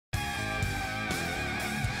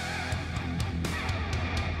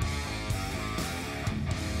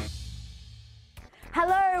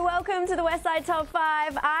Hello, welcome to the Westside Top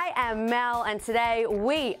 5. I am Mel and today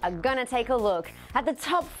we are gonna take a look at the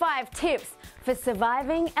top 5 tips for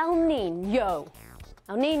surviving El Niño.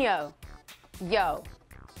 El Niño. Yo.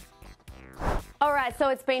 Alright, so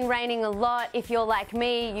it's been raining a lot. If you're like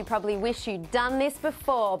me, you probably wish you'd done this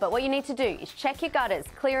before, but what you need to do is check your gutters,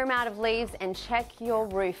 clear them out of leaves and check your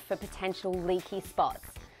roof for potential leaky spots.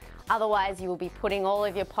 Otherwise, you will be putting all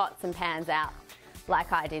of your pots and pans out,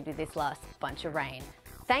 like I did with this last bunch of rain.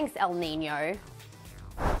 Thanks, El Niño.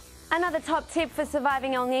 Another top tip for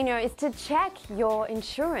surviving El Niño is to check your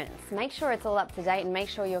insurance. Make sure it's all up to date and make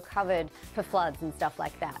sure you're covered for floods and stuff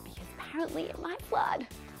like that, because apparently it might flood.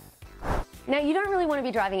 Now, you don't really want to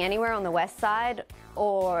be driving anywhere on the west side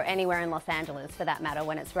or anywhere in Los Angeles for that matter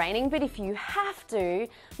when it's raining, but if you have to,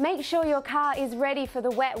 make sure your car is ready for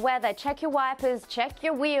the wet weather. Check your wipers, check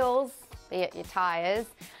your wheels, be it your tires,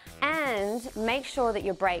 and make sure that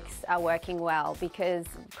your brakes are working well because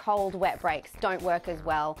cold, wet brakes don't work as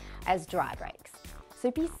well as dry brakes.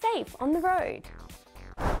 So be safe on the road.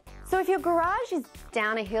 So if your garage is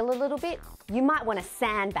down a hill a little bit, you might want to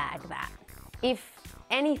sandbag that. If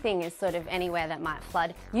anything is sort of anywhere that might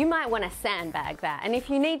flood, you might want to sandbag that. And if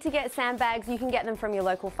you need to get sandbags, you can get them from your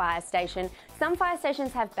local fire station. Some fire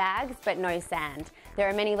stations have bags, but no sand. There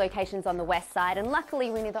are many locations on the west side, and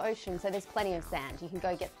luckily we're near the ocean, so there's plenty of sand. You can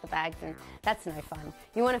go get the bags, and that's no fun.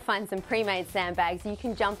 You want to find some pre-made sandbags. You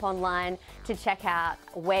can jump online to check out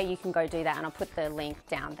where you can go do that, and I'll put the link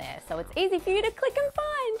down there. So it's easy for you to click and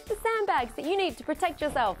find the sandbags that you need to protect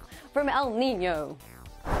yourself from El Niño.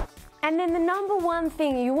 And then the number one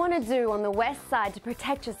thing you want to do on the west side to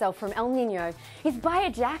protect yourself from El Niño is buy a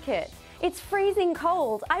jacket. It's freezing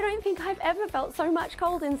cold. I don't think I've ever felt so much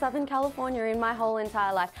cold in Southern California in my whole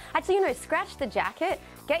entire life. Actually, scratch the jacket,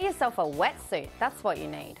 get yourself a wetsuit. That's what you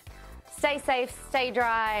need. Stay safe, stay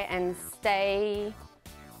dry, and stay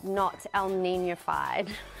not El Niño-fied.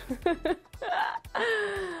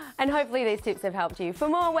 And hopefully these tips have helped you. For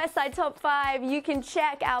more Westside Top 5, you can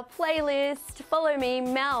check our playlist. Follow me,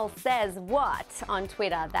 Mel Says What, on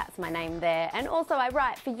Twitter. That's my name there. And also I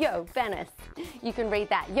write for Yo Venice. You can read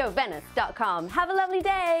that, yovenice.com. Have a lovely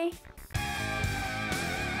day.